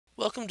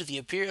Welcome to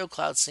the Appirio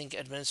Cloud Sync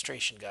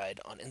Administration Guide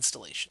on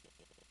Installation.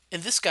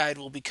 In this guide,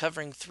 we'll be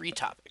covering three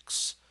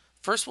topics.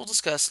 First, we'll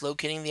discuss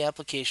locating the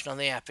application on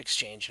the App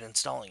Exchange and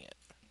installing it.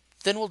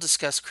 Then we'll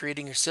discuss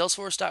creating your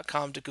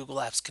Salesforce.com to Google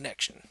Apps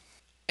connection.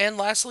 And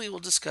lastly, we'll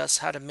discuss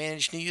how to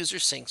manage new user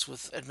syncs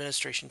with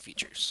administration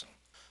features.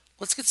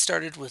 Let's get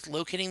started with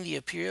locating the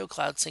Appirio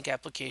Cloud Sync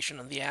application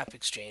on the App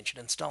Exchange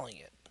and installing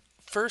it.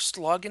 First,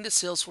 log into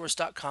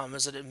Salesforce.com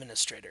as an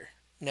administrator.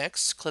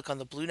 Next, click on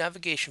the blue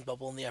navigation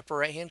bubble in the upper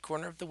right-hand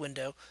corner of the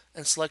window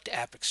and select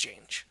App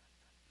Exchange.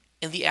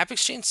 In the App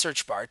Exchange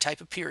search bar, type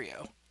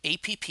Appirio,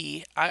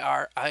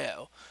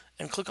 A-P-P-I-R-I-O,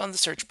 and click on the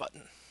search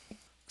button.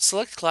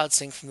 Select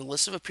CloudSync from the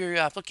list of Appirio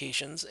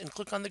applications and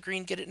click on the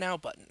green Get It Now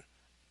button.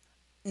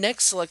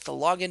 Next, select the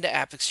Login to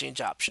App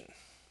Exchange option.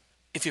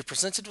 If you're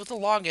presented with a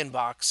login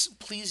box,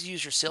 please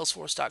use your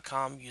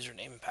Salesforce.com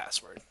username and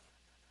password.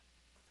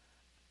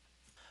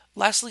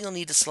 Lastly, you'll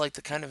need to select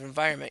the kind of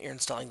environment you're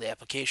installing the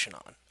application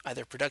on,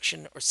 either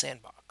production or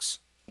sandbox.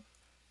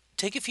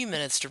 Take a few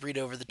minutes to read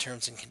over the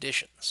terms and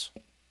conditions.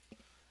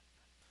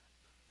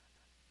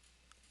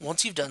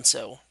 Once you've done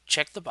so,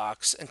 check the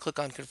box and click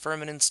on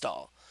Confirm and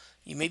Install.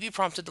 You may be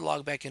prompted to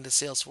log back into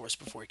Salesforce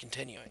before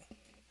continuing.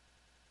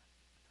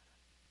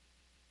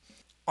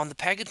 On the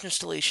Package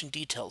Installation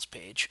Details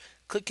page,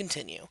 click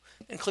Continue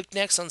and click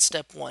Next on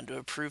Step 1 to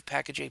approve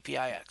Package API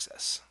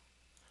access.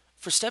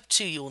 For Step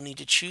 2, you will need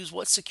to choose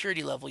what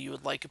security level you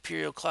would like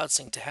Appirio Cloud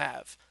Sync to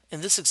have. In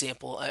this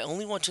example, I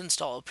only want to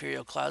install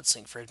Appirio Cloud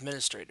Sync for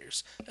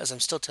administrators, as I'm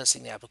still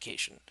testing the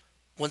application.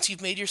 Once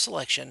you've made your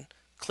selection,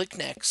 click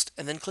Next,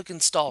 and then click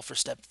Install for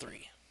Step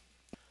 3.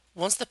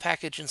 Once the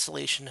package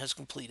installation has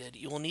completed,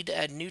 you will need to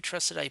add new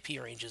trusted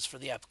IP ranges for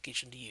the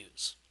application to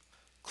use.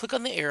 Click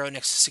on the arrow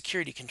next to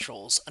Security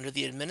Controls under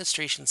the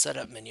Administration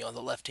Setup menu on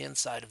the left-hand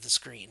side of the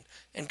screen,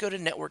 and go to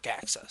Network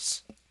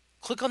Access.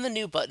 Click on the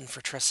new button for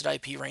Trusted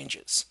IP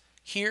Ranges.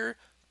 Here,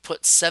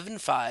 put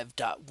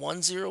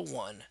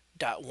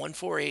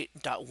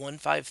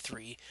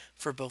 75.101.148.153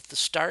 for both the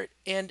start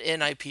and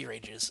end IP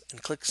ranges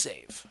and click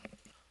Save.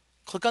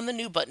 Click on the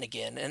new button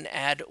again and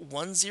add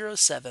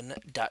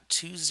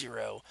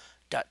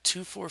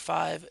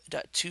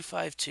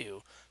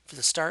 107.20.245.252 for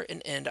the start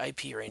and end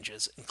IP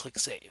ranges and click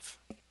Save.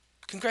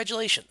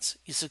 Congratulations!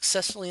 You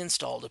successfully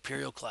installed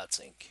Appirio Cloud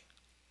Sync.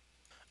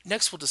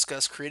 Next, we'll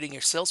discuss creating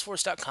your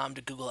Salesforce.com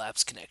to Google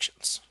Apps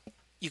connections.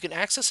 You can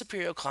access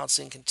Appirio Cloud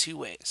Sync in two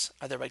ways,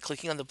 either by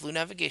clicking on the blue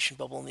navigation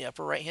bubble in the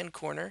upper right-hand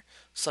corner,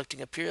 selecting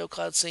Appirio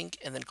Cloud Sync,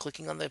 and then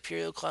clicking on the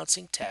Appirio Cloud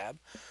Sync tab,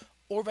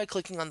 or by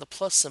clicking on the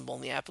plus symbol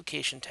in the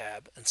Application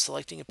tab and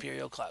selecting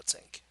Appirio Cloud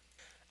Sync.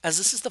 As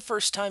this is the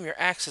first time you're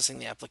accessing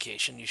the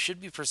application, you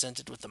should be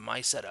presented with the My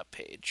Setup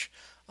page.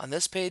 On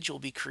this page, you'll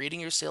be creating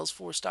your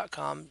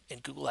Salesforce.com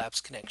and Google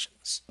Apps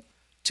connections.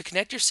 To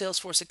connect your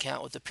Salesforce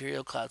account with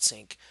Appirio Cloud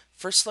Sync,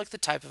 first select the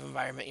type of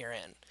environment you're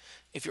in.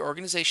 If your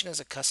organization has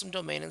a custom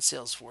domain in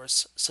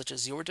Salesforce, such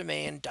as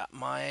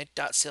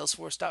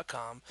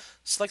yourdomain.my.salesforce.com,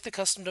 select the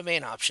custom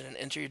domain option and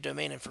enter your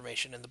domain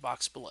information in the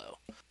box below.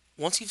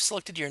 Once you've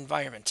selected your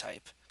environment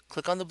type,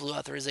 click on the blue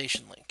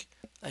authorization link.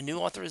 A new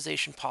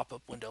authorization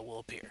pop-up window will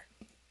appear.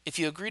 If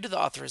you agree to the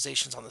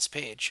authorizations on this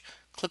page,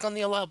 click on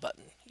the Allow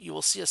button. You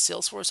will see a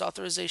Salesforce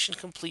Authorization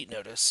Complete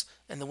notice,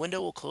 and the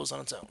window will close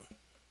on its own.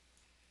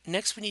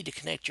 Next, we need to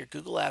connect your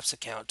Google Apps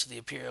account to the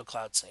Appirio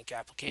Cloud Sync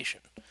application.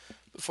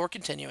 Before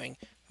continuing,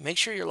 make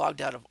sure you're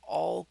logged out of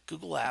all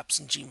Google Apps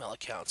and Gmail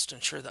accounts to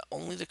ensure that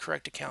only the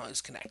correct account is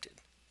connected.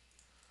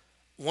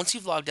 Once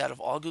you've logged out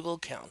of all Google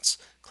accounts,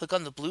 click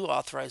on the blue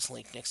Authorize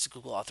link next to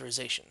Google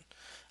Authorization.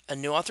 A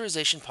new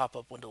authorization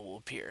pop-up window will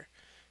appear.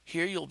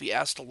 Here you'll be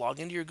asked to log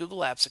into your Google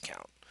Apps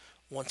account.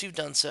 Once you've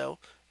done so,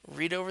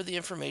 read over the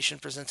information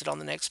presented on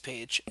the next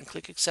page and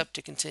click Accept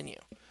to continue.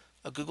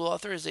 A Google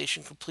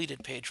Authorization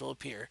Completed page will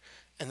appear,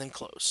 and then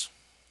close.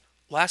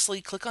 Lastly,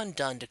 click on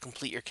Done to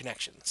complete your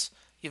connections.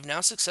 You've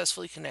now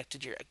successfully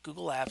connected your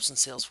Google Apps and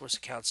Salesforce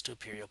accounts to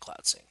Appirio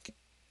Cloud Sync.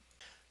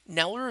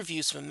 Now we'll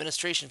review some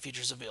administration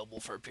features available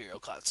for Appirio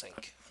Cloud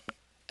Sync.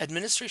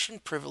 Administration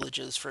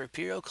privileges for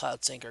Appirio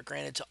Cloud Sync are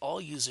granted to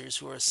all users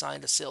who are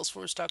assigned a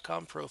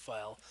Salesforce.com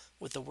profile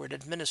with the word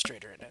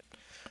Administrator in it.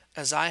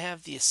 As I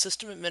have the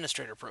System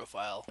Administrator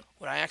profile,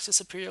 when I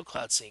access Appirio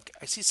Cloud Sync,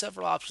 I see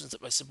several options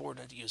that my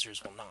subordinate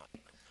users will not.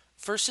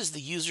 First is the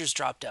Users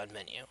drop-down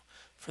menu.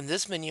 From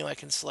this menu, I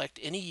can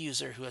select any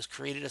user who has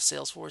created a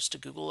Salesforce to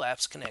Google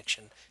Apps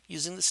connection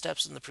using the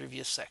steps in the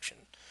previous section.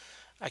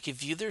 I can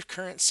view their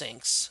current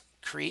syncs,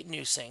 create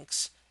new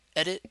syncs,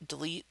 edit,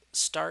 delete,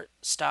 start,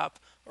 stop,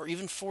 or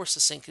even force a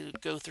sync to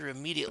go through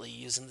immediately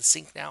using the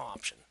Sync Now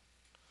option.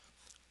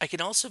 I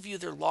can also view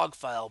their log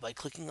file by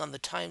clicking on the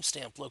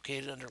timestamp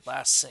located under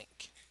Last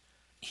Sync.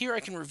 Here I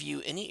can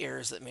review any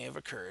errors that may have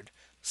occurred,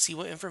 see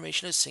what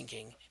information is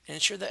syncing, and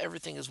ensure that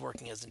everything is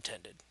working as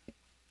intended.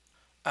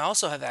 I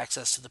also have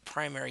access to the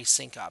primary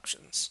sync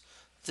options.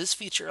 This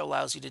feature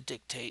allows you to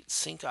dictate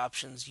sync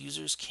options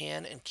users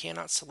can and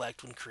cannot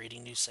select when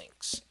creating new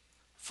syncs.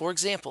 For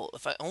example,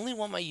 if I only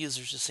want my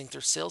users to sync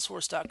their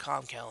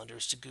Salesforce.com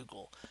calendars to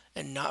Google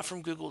and not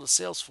from Google to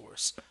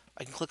Salesforce,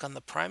 I can click on the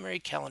primary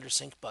calendar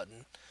sync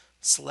button,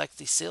 select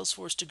the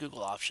Salesforce to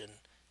Google option,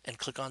 and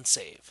click on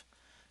Save.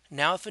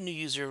 Now if a new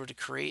user were to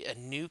create a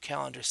new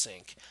calendar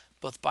sync,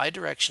 both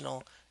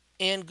bidirectional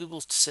and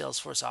Google's to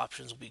Salesforce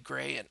options will be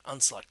gray and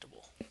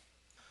unselectable.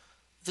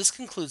 This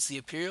concludes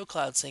the Appirio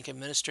Cloud Sync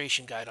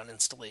Administration Guide on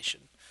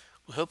installation.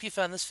 We hope you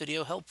found this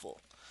video helpful.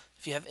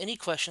 If you have any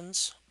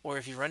questions, or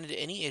if you run into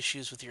any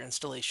issues with your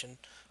installation,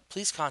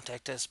 please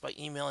contact us by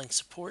emailing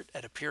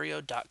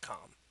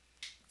support@appirio.com.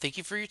 Thank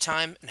you for your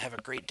time and have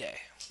a great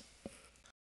day.